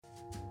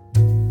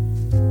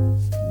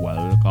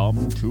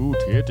Welcome to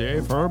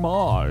Titay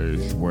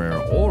Fromage, where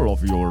all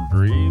of your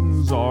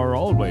dreams are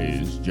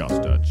always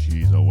just a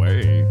cheese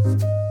away.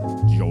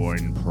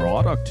 Join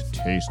product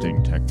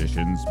tasting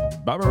technicians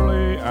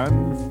Beverly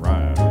and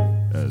Fran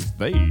as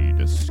they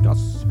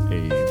discuss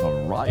a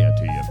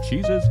variety of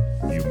cheeses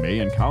you may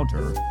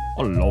encounter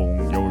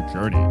along your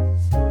journey.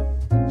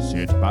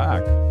 Sit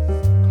back,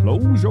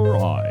 close your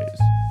eyes,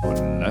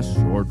 unless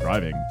you're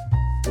driving,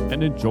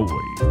 and enjoy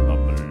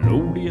the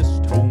melodious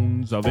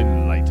tones of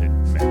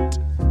enlightenment.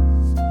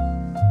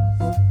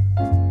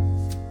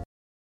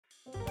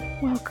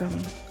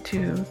 Welcome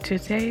to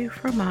Titay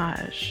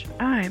Fromage.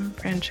 I'm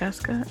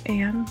Francesca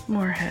Ann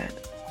Moorhead.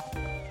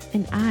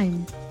 And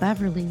I'm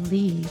Beverly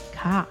Lee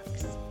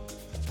Cox.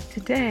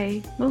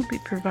 Today, we'll be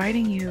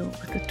providing you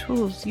with the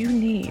tools you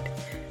need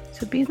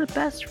to be the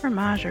best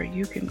fromager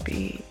you can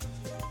be.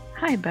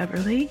 Hi,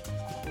 Beverly.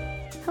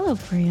 Hello,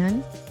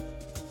 Fran.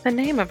 The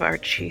name of our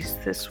cheese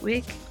this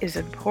week is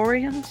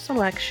Emporium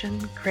Selection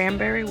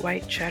Cranberry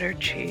White Cheddar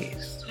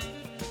Cheese.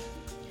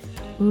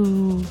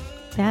 Ooh,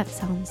 that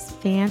sounds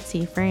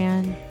fancy,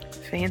 Fran.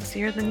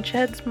 Fancier than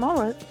Jed's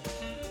mullet.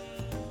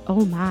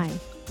 Oh my.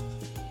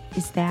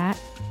 Is that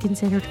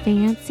considered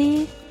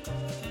fancy?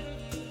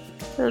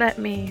 Let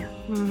me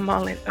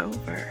mull it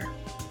over.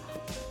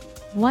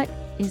 What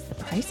is the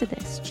price of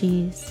this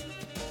cheese?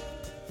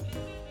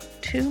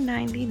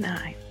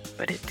 $2.99,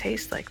 but it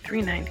tastes like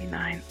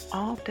 $3.99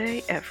 all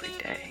day, every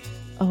day.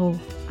 Oh,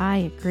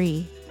 I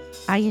agree.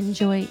 I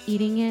enjoy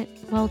eating it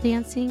while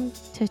dancing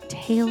to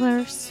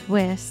Taylor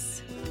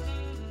Swift's.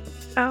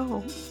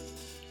 Oh.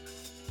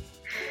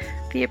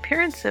 The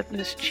appearance of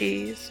this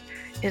cheese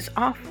is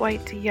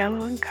off-white to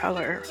yellow in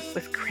color,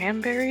 with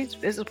cranberries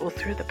visible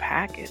through the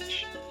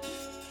package.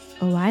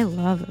 Oh, I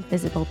love a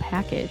visible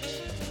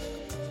package.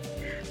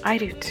 I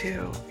do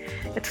too.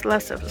 It's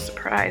less of a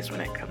surprise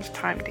when it comes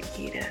time to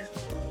eat it.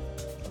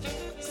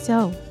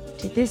 So,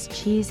 did this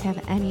cheese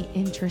have any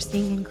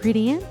interesting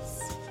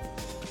ingredients?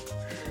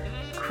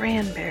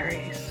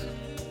 Cranberries.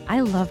 I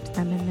loved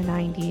them in the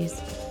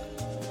 90s.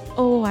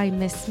 Oh, I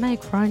miss my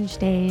crunch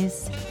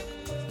days.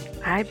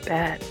 I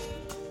bet.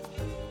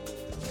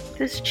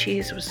 This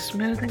cheese was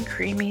smooth and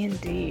creamy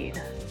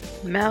indeed.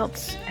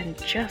 Melts and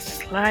just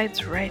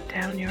slides right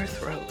down your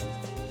throat.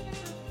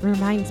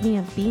 Reminds me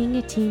of being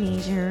a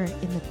teenager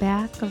in the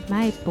back of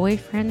my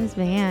boyfriend's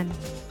van.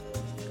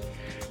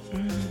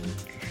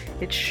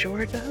 It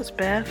sure does,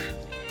 Bev.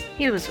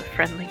 He was a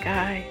friendly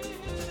guy.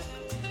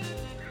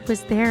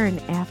 Was there an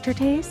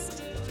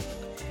aftertaste?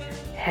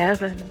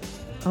 Heaven.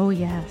 Oh,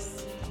 yes.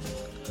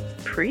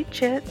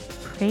 Preach it.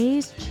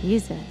 Praise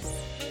Jesus.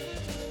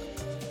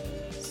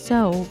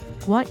 So,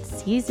 what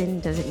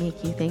season does it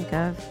make you think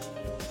of?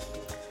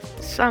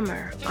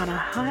 Summer on a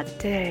hot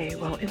day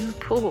while in the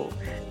pool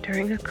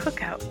during a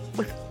cookout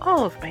with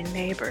all of my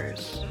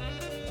neighbors.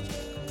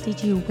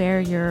 Did you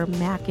wear your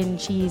mac and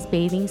cheese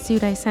bathing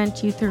suit I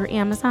sent you through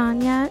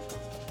Amazon yet?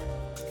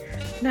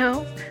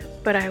 No,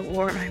 but I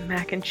wore my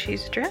mac and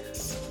cheese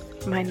dress.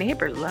 My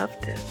neighbor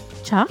loved it.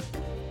 Chuck?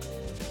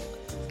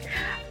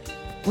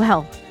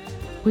 Well,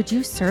 would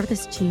you serve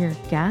this to your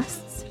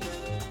guests?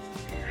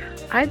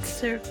 I'd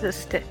serve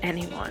this to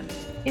anyone,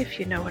 if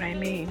you know what I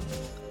mean.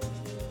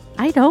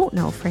 I don't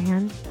know,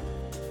 Fran.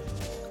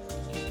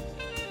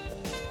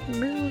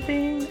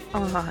 Moving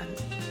on.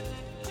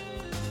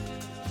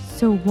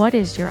 So what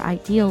is your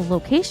ideal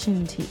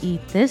location to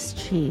eat this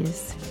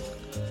cheese?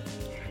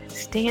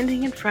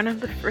 Standing in front of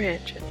the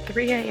fridge at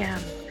 3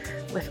 a.m.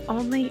 with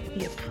only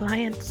the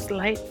appliance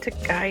light to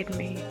guide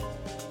me.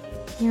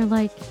 You're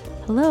like,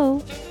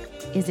 hello,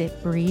 is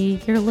it brie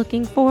you're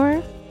looking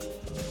for?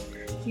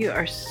 You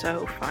are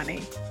so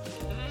funny.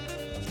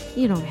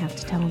 You don't have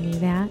to tell me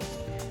that.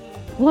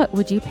 What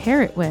would you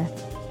pair it with?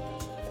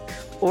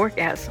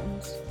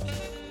 Orgasms.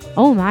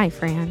 Oh my,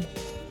 Fran.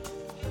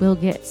 We'll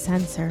get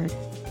censored.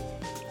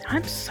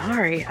 I'm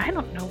sorry, I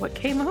don't know what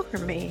came over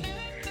me.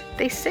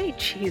 They say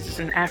cheese is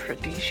an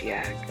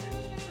aphrodisiac.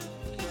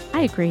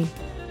 I agree.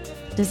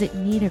 Does it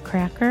need a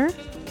cracker?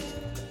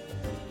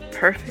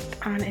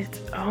 Perfect on its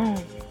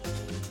own.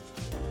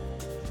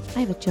 I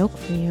have a joke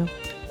for you.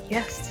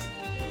 Yes.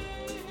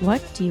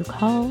 What do you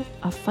call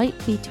a fight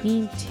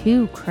between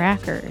two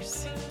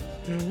crackers?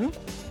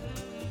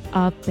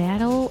 A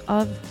battle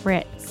of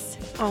Brits.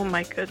 Oh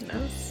my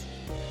goodness.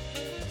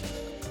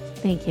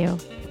 Thank you.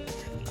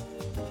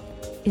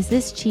 Is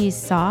this cheese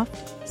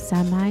soft,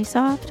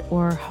 semi-soft,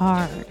 or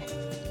hard?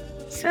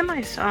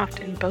 Semi-soft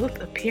in both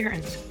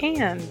appearance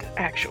and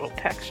actual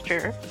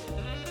texture.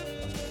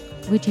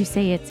 Would you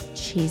say it's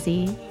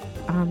cheesy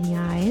on the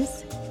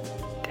eyes?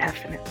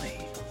 Definitely.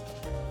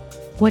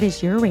 What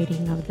is your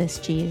rating of this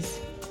cheese?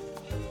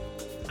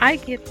 I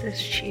give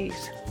this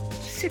cheese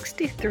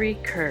 63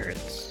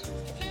 curds.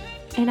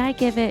 And I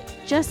give it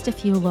just a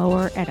few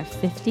lower at a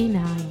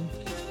 59.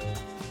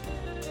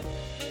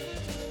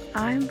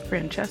 I'm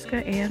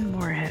Francesca Ann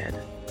Moorhead.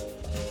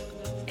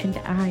 And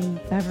I'm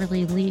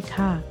Beverly Lee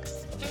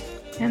Cox.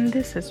 And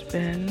this has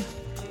been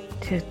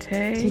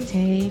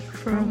Titay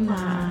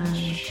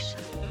Fromage.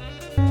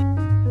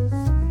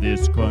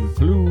 This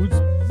concludes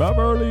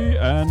Beverly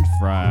and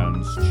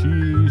Fran's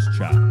Cheese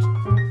Chat.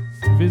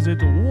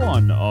 Visit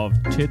one of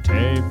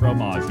Titay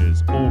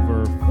Fromage's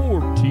over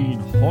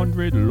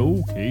 1,400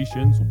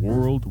 locations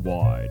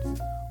worldwide,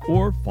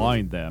 or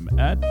find them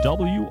at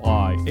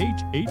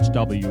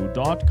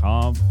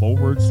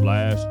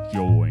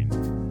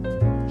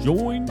wihhw.com/join.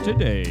 Join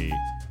today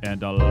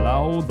and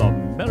allow the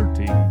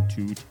melting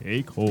to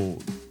take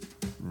hold.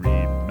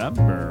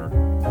 Remember,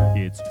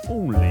 it's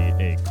only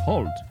a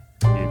cult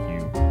if you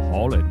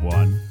call it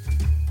one.